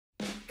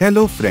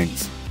Hello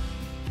friends.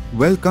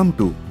 Welcome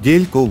to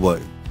Gelco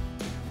World.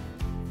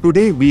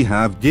 Today we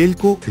have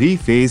Gelco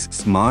 3-phase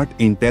smart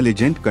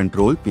intelligent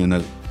control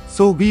panel.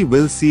 So we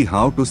will see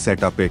how to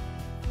set up it.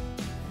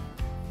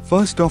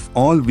 First of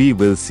all, we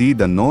will see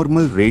the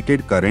normal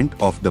rated current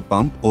of the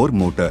pump or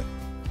motor.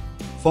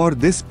 For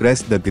this,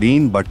 press the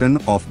green button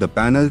of the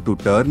panel to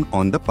turn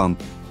on the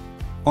pump.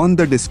 On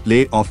the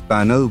display of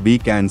panel we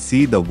can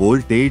see the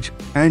voltage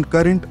and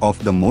current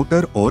of the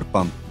motor or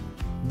pump.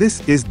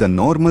 This is the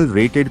normal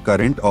rated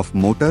current of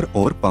motor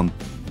or pump.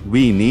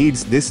 We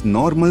needs this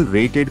normal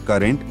rated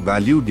current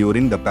value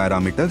during the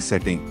parameter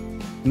setting.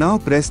 Now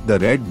press the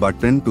red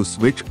button to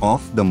switch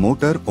off the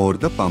motor or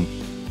the pump.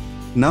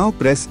 Now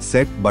press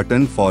set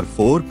button for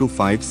 4 to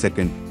 5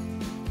 seconds.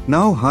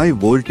 Now high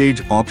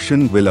voltage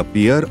option will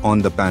appear on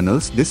the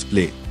panel's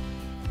display.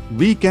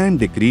 We can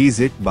decrease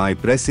it by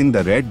pressing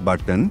the red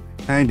button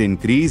and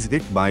increase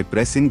it by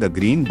pressing the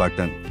green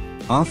button.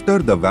 After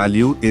the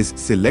value is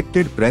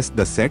selected, press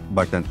the set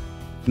button.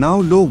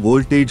 Now low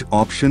voltage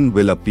option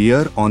will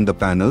appear on the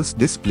panel's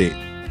display.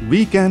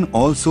 We can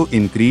also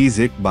increase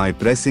it by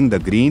pressing the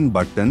green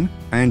button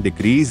and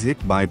decrease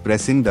it by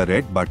pressing the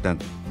red button.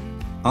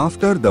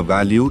 After the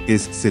value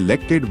is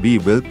selected, we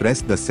will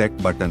press the set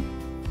button.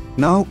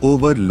 Now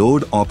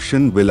overload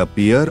option will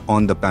appear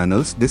on the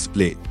panel's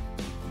display.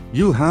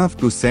 You have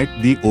to set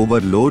the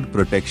overload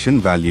protection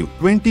value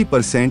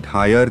 20%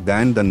 higher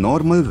than the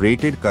normal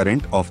rated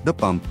current of the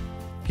pump.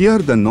 Here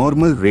the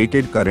normal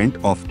rated current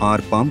of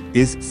our pump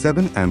is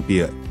 7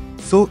 ampere.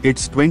 So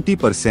its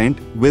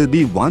 20% will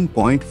be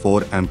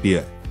 1.4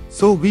 ampere.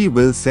 So we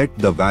will set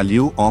the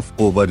value of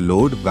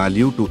overload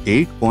value to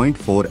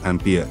 8.4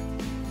 ampere.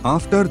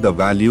 After the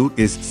value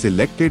is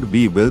selected,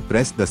 we will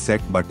press the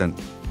set button.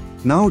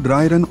 Now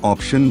Dryrun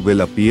option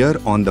will appear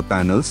on the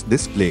panel's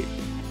display.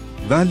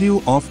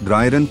 Value of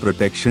Dryrun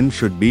protection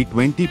should be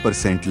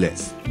 20%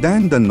 less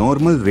than the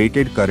normal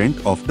rated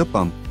current of the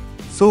pump.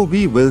 So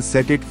we will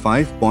set it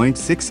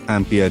 5.6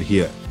 ampere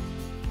here.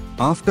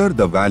 After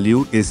the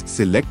value is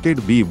selected,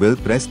 we will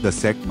press the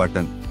set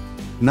button.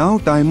 Now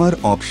timer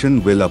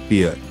option will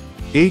appear.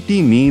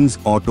 80 means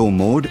auto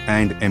mode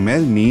and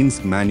ml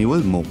means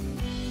manual mode.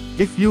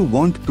 If you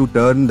want to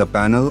turn the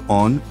panel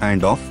on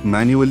and off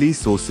manually,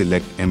 so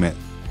select ml.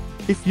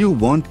 If you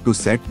want to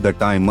set the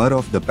timer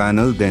of the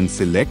panel, then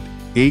select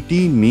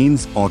 80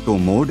 means auto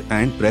mode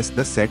and press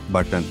the set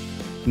button.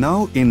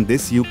 Now in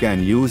this you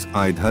can use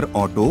either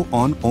auto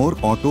on or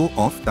auto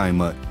off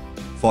timer.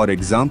 For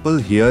example,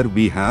 here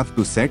we have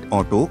to set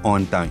auto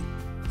on time.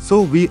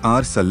 So we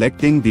are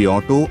selecting the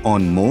auto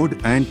on mode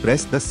and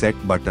press the set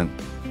button.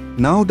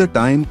 Now the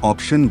time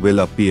option will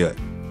appear.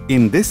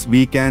 In this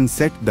we can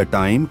set the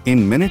time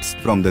in minutes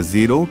from the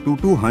 0 to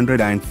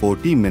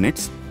 240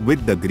 minutes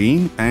with the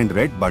green and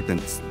red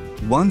buttons.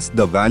 Once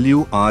the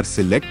value are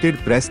selected,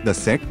 press the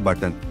set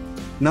button.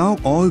 Now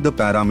all the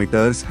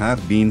parameters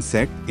have been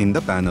set in the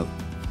panel.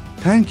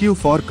 Thank you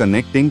for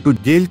connecting to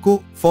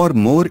Gelco. For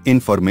more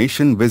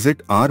information,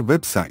 visit our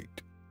website.